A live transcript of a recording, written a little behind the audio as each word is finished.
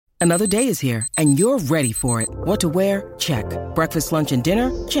Another day is here, and you're ready for it. What to wear? Check. Breakfast, lunch, and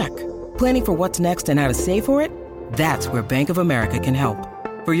dinner? Check. Planning for what's next and how to save for it? That's where Bank of America can help.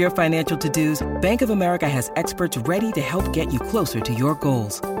 For your financial to-dos, Bank of America has experts ready to help get you closer to your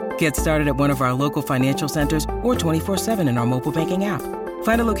goals. Get started at one of our local financial centers or 24/7 in our mobile banking app.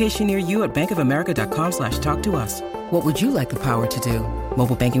 Find a location near you at bankofamerica.com/talktous. What would you like the power to do?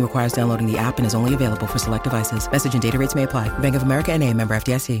 Mobile banking requires downloading the app and is only available for select devices. Message and data rates may apply. Bank of America N.A., member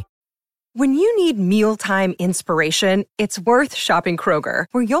FDIC. When you need mealtime inspiration, it's worth shopping Kroger,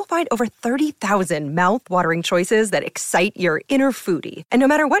 where you'll find over 30,000 mouth-watering choices that excite your inner foodie. And no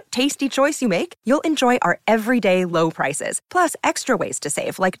matter what tasty choice you make, you'll enjoy our everyday low prices, plus extra ways to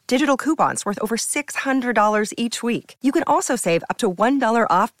save, like digital coupons worth over $600 each week. You can also save up to $1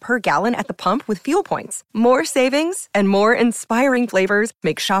 off per gallon at the pump with fuel points. More savings and more inspiring flavors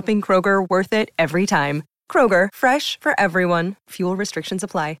make shopping Kroger worth it every time. Kroger, fresh for everyone. Fuel restrictions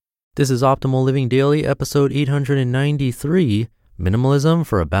apply. This is Optimal Living Daily, episode 893, Minimalism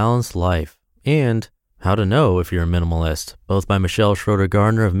for a Balanced Life, and How to Know If You're a Minimalist, both by Michelle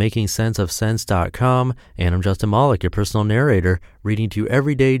Schroeder-Gardner of MakingSenseOfSense.com, and I'm Justin Malik, your personal narrator, reading to you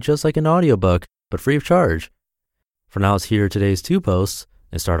every day just like an audiobook, but free of charge. For now, let's hear today's 2 posts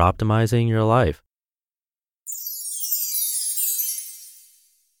and start optimizing your life.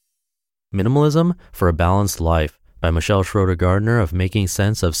 Minimalism for a Balanced Life, by Michelle Schroeder-Gardner of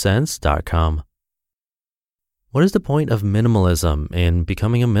MakingSenseOfSense.com. What is the point of minimalism and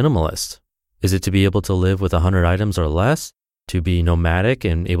becoming a minimalist? Is it to be able to live with 100 items or less? To be nomadic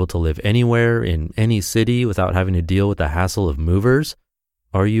and able to live anywhere in any city without having to deal with the hassle of movers?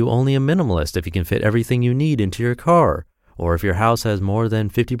 Are you only a minimalist if you can fit everything you need into your car, or if your house has more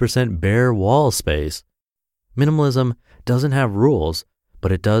than 50% bare wall space? Minimalism doesn't have rules,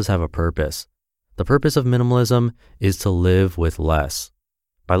 but it does have a purpose. The purpose of minimalism is to live with less.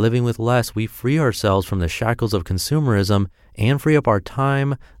 By living with less, we free ourselves from the shackles of consumerism and free up our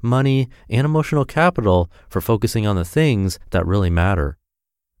time, money, and emotional capital for focusing on the things that really matter.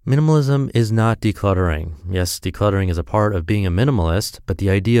 Minimalism is not decluttering. Yes, decluttering is a part of being a minimalist, but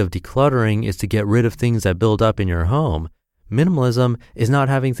the idea of decluttering is to get rid of things that build up in your home. Minimalism is not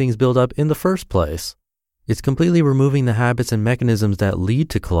having things build up in the first place. It's completely removing the habits and mechanisms that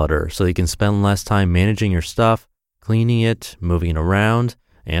lead to clutter so you can spend less time managing your stuff, cleaning it, moving it around,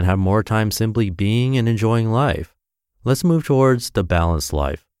 and have more time simply being and enjoying life. Let's move towards the balanced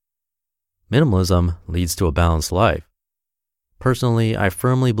life. Minimalism leads to a balanced life. Personally, I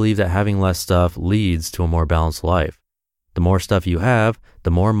firmly believe that having less stuff leads to a more balanced life. The more stuff you have,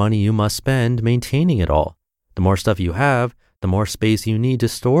 the more money you must spend maintaining it all. The more stuff you have, the more space you need to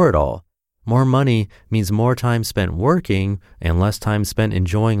store it all. More money means more time spent working and less time spent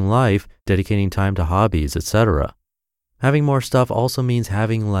enjoying life, dedicating time to hobbies, etc. Having more stuff also means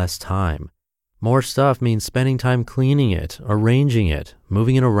having less time. More stuff means spending time cleaning it, arranging it,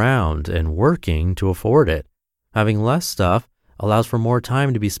 moving it around, and working to afford it. Having less stuff allows for more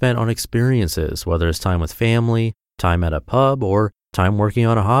time to be spent on experiences, whether it's time with family, time at a pub, or time working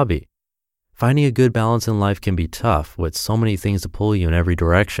on a hobby. Finding a good balance in life can be tough with so many things to pull you in every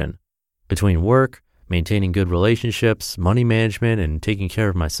direction. Between work, maintaining good relationships, money management, and taking care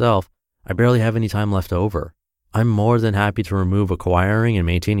of myself, I barely have any time left over. I'm more than happy to remove acquiring and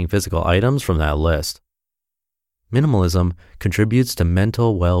maintaining physical items from that list. Minimalism contributes to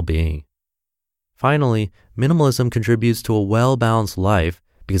mental well-being. Finally, minimalism contributes to a well-balanced life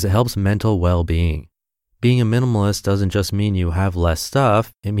because it helps mental well-being. Being a minimalist doesn't just mean you have less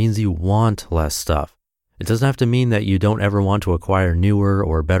stuff, it means you want less stuff. It doesn't have to mean that you don't ever want to acquire newer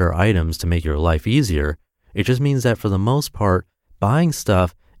or better items to make your life easier. It just means that for the most part, buying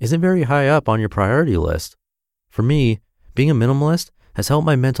stuff isn't very high up on your priority list. For me, being a minimalist has helped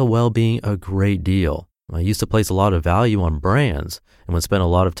my mental well-being a great deal. I used to place a lot of value on brands and would spend a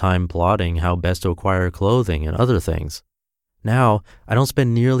lot of time plotting how best to acquire clothing and other things. Now, I don't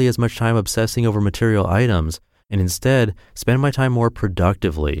spend nearly as much time obsessing over material items and instead spend my time more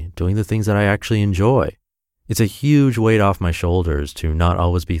productively doing the things that I actually enjoy. It's a huge weight off my shoulders to not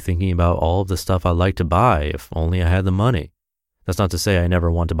always be thinking about all of the stuff I'd like to buy if only I had the money. That's not to say I never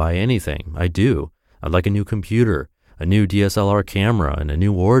want to buy anything. I do. I'd like a new computer, a new DSLR camera, and a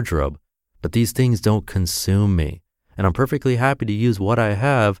new wardrobe. But these things don't consume me, and I'm perfectly happy to use what I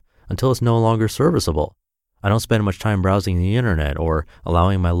have until it's no longer serviceable. I don't spend much time browsing the internet or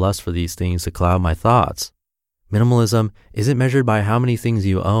allowing my lust for these things to cloud my thoughts. Minimalism isn't measured by how many things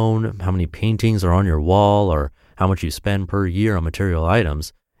you own, how many paintings are on your wall, or how much you spend per year on material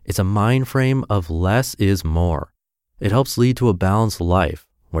items. It's a mind frame of less is more. It helps lead to a balanced life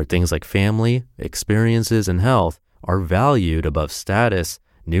where things like family, experiences, and health are valued above status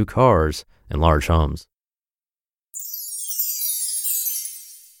new cars, and large homes.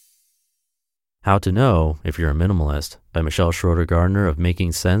 How to Know If You're a Minimalist by Michelle Schroeder Gardner of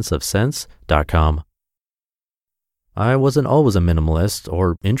MakingSenseOfSense.com. I wasn't always a minimalist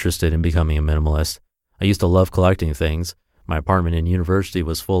or interested in becoming a minimalist. I used to love collecting things. My apartment in university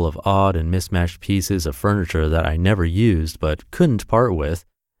was full of odd and mismatched pieces of furniture that I never used but couldn't part with,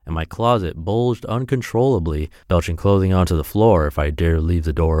 and my closet bulged uncontrollably, belching clothing onto the floor if I dared leave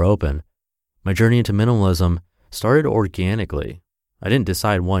the door open. My journey into minimalism started organically. I didn't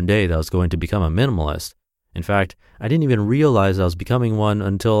decide one day that I was going to become a minimalist. In fact, I didn't even realize I was becoming one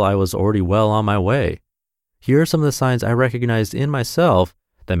until I was already well on my way. Here are some of the signs I recognized in myself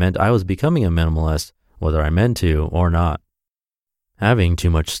that meant I was becoming a minimalist, whether I meant to or not. Having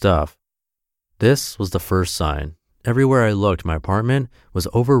too much stuff. This was the first sign. Everywhere I looked, my apartment was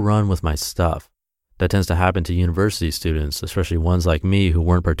overrun with my stuff. That tends to happen to university students, especially ones like me who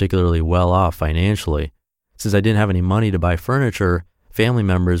weren't particularly well off financially. Since I didn't have any money to buy furniture, family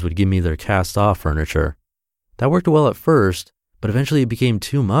members would give me their cast-off furniture. That worked well at first, but eventually it became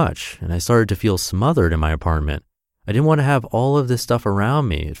too much, and I started to feel smothered in my apartment. I didn't want to have all of this stuff around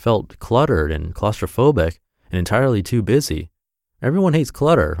me. It felt cluttered and claustrophobic and entirely too busy. Everyone hates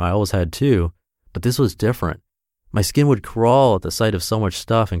clutter. I always had too, but this was different. My skin would crawl at the sight of so much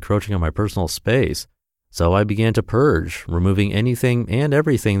stuff encroaching on my personal space. So I began to purge, removing anything and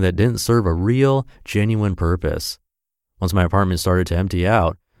everything that didn't serve a real, genuine purpose. Once my apartment started to empty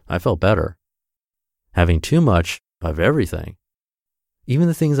out, I felt better. Having too much of everything. Even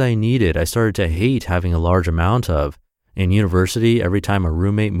the things I needed, I started to hate having a large amount of. In university, every time a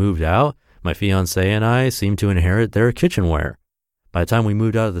roommate moved out, my fiancé and I seemed to inherit their kitchenware. By the time we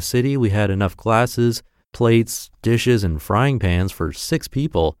moved out of the city, we had enough glasses, plates, dishes, and frying pans for 6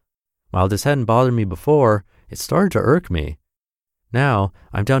 people. While this hadn't bothered me before, it started to irk me. Now,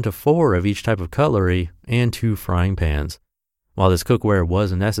 I'm down to 4 of each type of cutlery and 2 frying pans. While this cookware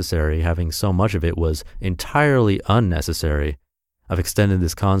was necessary, having so much of it was entirely unnecessary. I've extended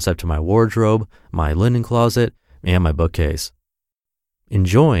this concept to my wardrobe, my linen closet, and my bookcase.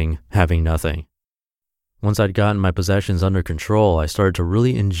 Enjoying having nothing. Once I'd gotten my possessions under control, I started to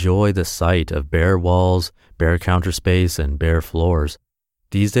really enjoy the sight of bare walls, bare counter space, and bare floors.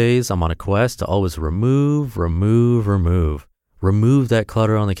 These days, I'm on a quest to always remove that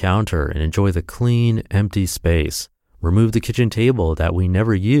clutter on the counter and enjoy the clean, empty space. Remove the kitchen table that we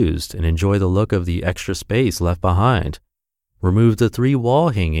never used and enjoy the look of the extra space left behind. Remove the 3 wall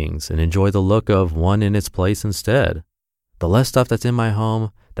hangings and enjoy the look of one in its place instead. The less stuff that's in my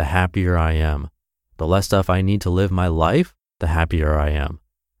home, the happier I am. The less stuff I need to live my life, the happier I am.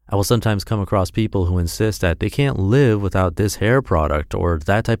 I will sometimes come across people who insist that they can't live without this hair product or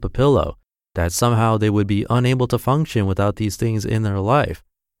that type of pillow, that somehow they would be unable to function without these things in their life.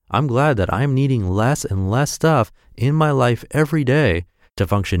 I'm glad that I'm needing less and less stuff in my life every day to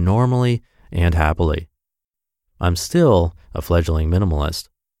function normally and happily. I'm still a fledgling minimalist.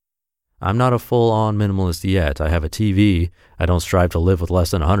 I'm not a full-on minimalist yet. I have a TV, I don't strive to live with less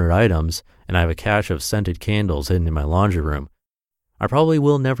than 100 items, and I have a cache of scented candles hidden in my laundry room. I probably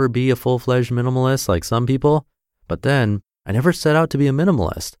will never be a full-fledged minimalist like some people, but then I never set out to be a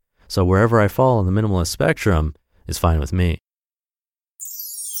minimalist, so wherever I fall on the minimalist spectrum is fine with me.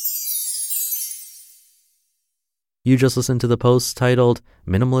 You just listened to the posts titled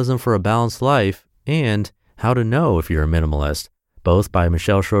Minimalism for a Balanced Life and How to Know If You're a Minimalist, both by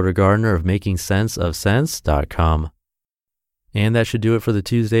Michelle Schroeder Gardner of MakingSenseOfSense.com. And that should do it for the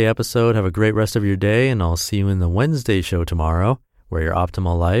Tuesday episode. Have a great rest of your day, and I'll see you in the Wednesday show tomorrow, where your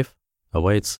optimal life awaits.